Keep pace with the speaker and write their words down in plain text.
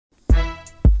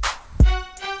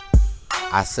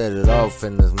I set it off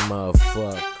in this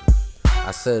motherfucker.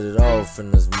 I set it off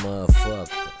in this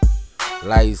motherfucker.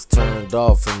 Lights turned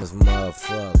off in this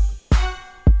motherfucker.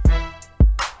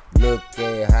 Look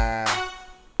at how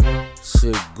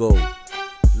shit go.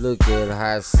 Look at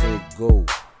how shit go.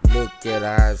 Look at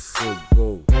how shit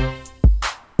go.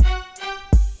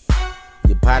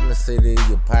 Your partner say they're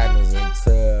your partners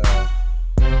until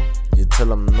you tell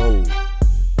them no.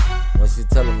 Once you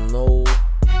tell them no,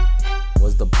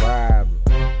 what's the problem?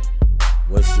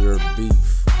 What's your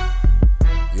beef?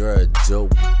 You're a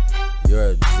joke. You're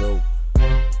a joke.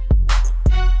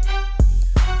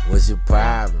 What's your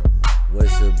problem?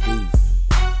 What's your beef?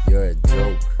 You're a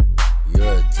joke.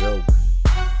 You're a joke.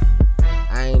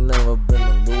 I ain't never been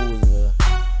a loser.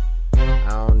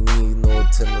 I don't need no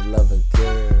tender love and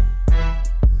care.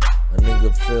 A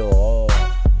nigga feel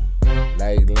hard,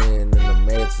 like laying in the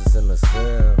mattress in the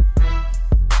cell.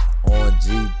 On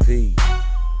GP,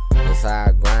 that's how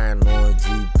I grind on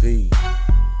GP.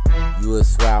 You would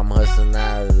swear I'm hustling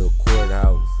out of the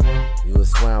courthouse. You would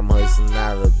swear I'm hustling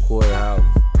out of the courthouse.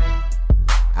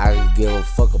 I could give a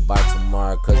fuck about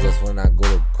tomorrow, cause that's when I go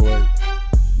to court.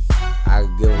 I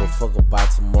could give a fuck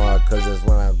about tomorrow, cause that's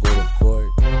when I go to court.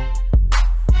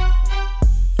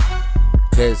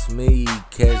 Catch me,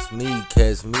 catch me,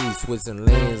 catch me, switching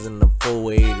lanes in the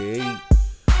 488.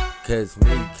 Catch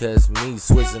me,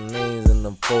 switching lanes in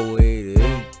the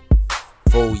 488.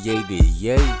 488,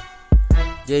 yay,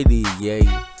 yay,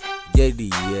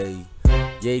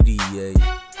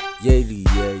 yay,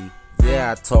 yay.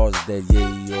 Yeah, I tossed that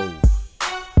yayo.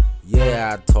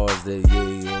 Yeah, I tossed that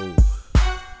yayo.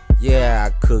 Yeah, I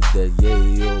cooked that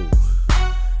yayo.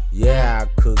 Yeah, I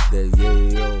cooked that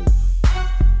yayo.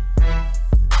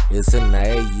 It's in the A.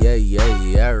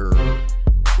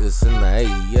 It's in the A.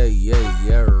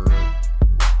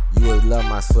 You would love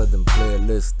my Southern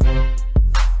playlist.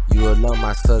 You would love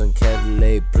my Southern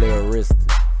Cadillac playeristic.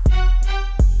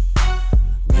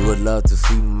 You would love to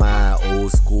see my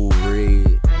old school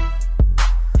red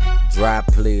dry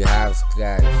play house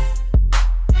guys.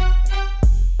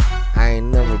 I ain't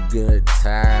never been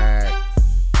tired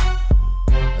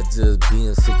of just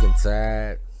being sick and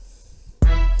tired,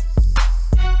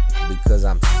 because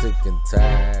I'm sick and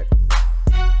tired.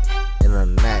 And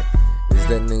I'm not. Is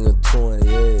that nigga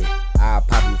 28? I'll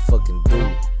probably fucking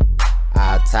do.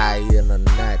 I'll tie you in a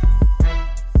knot.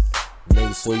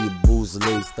 Make sure your boots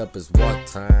laced up, it's what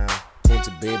time. Don't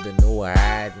you baby no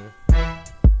hiding.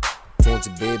 Don't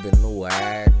you baby no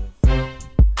hiding.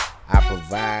 I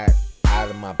provide out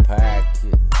of my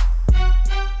pocket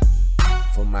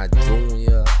for my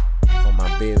junior, for my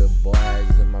baby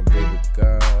boys and my baby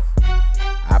girls.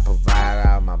 I provide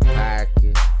out of my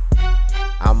pocket.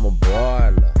 I'm a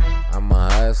baller, I'm a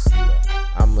hustler,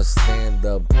 I'm a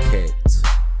stand-up cat.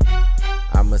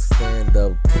 I'm a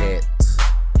stand-up cat.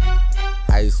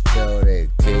 How you spell that?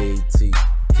 KT.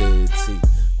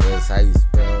 That's how you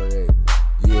spell that.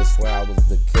 You would swear I was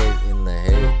the cat in the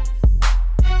head.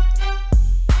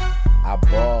 I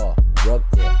ball,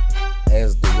 rucker.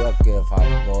 Ask the rucker if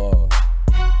I ball.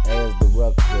 Ask the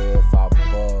rucker if I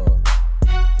ball.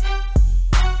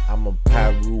 I'm a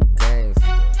Pyru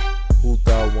gangster. Who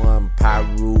thought one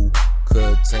Pyru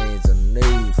could change a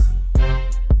nation?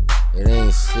 It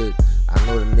ain't shit. I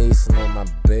know the nation on my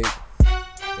back.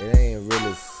 It ain't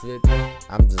really shit.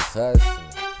 I'm just hustling.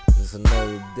 It's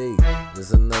another day.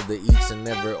 It's another each and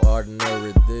every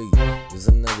ordinary day. It's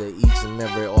another each and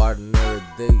every ordinary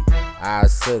day. I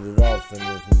set it off in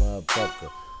this motherfucker.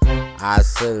 I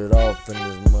set it off in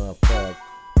this motherfucker.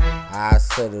 I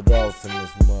set it off in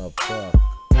this motherfucker.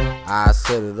 I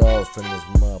set it off in this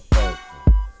motherfucker.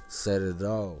 Set it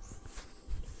off.